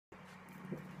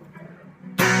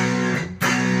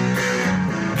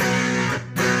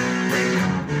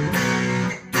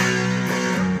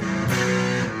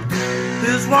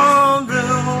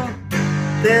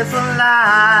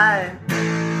light,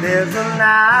 there's a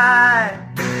light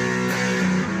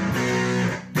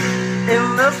in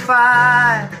the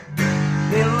fight,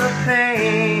 in the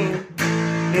pain,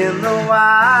 in the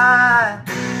why.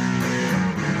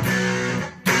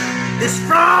 It's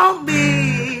from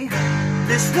me,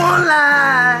 this one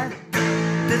light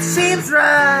that seems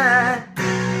right.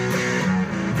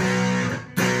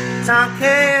 Time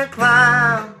can't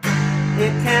climb,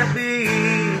 it can't be,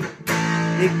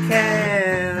 it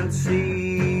can't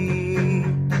see.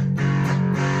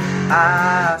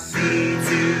 I see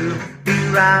to be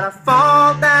right, I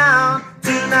fall down.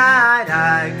 Tonight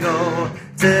I go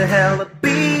to hell to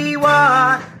be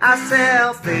what I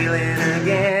self feeling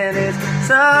again. It's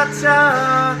such a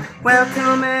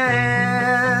welcome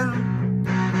end.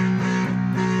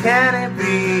 Can it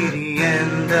be the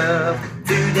end of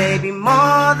today? Be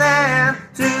more than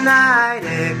tonight?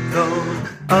 Echoes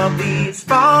of these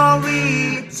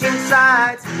far-reaching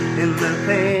sights in the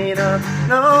pain of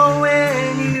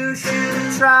knowing you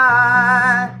should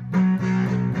try.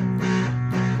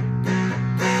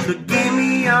 So give me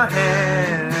your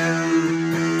hand,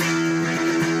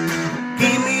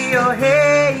 give me your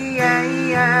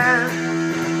hand,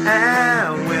 and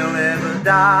we'll never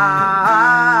die,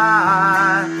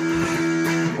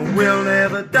 we'll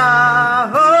never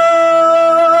die.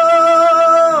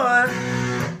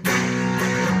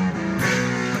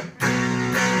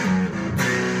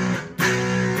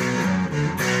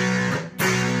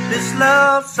 This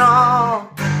love song,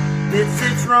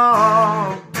 it's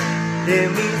wrong, it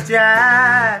means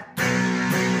Jack.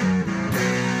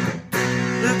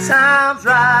 The time's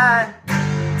right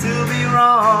to be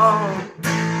wrong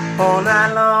all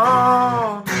night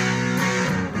long.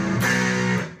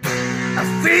 I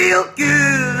feel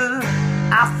good,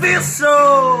 I feel so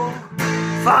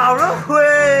far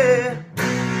away.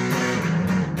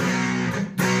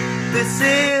 This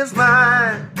is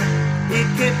mine, it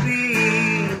could be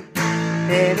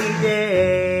any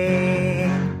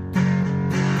day.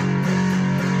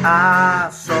 I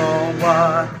saw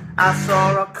what I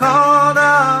saw, a caught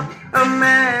up, a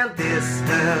man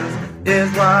distance is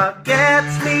what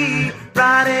gets me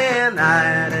right in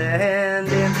night and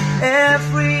in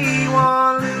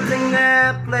everyone losing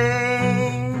their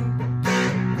place.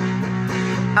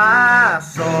 I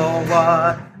saw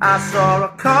what I saw, a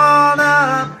caught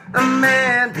up, a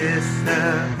man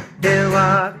distant is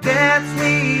what gets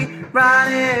me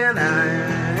right in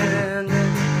and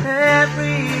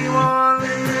everyone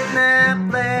losing their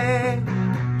place.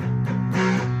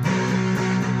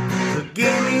 So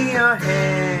give me your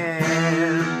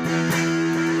hand,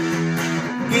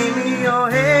 give me your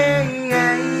hand,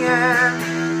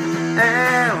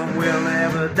 and we'll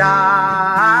never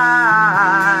die,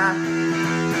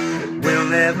 we'll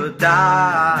never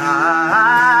die.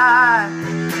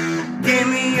 Give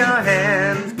me your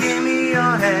hands, give me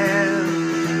your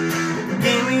hands,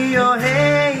 give me your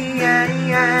hand,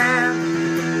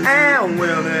 and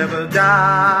we'll never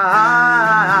die.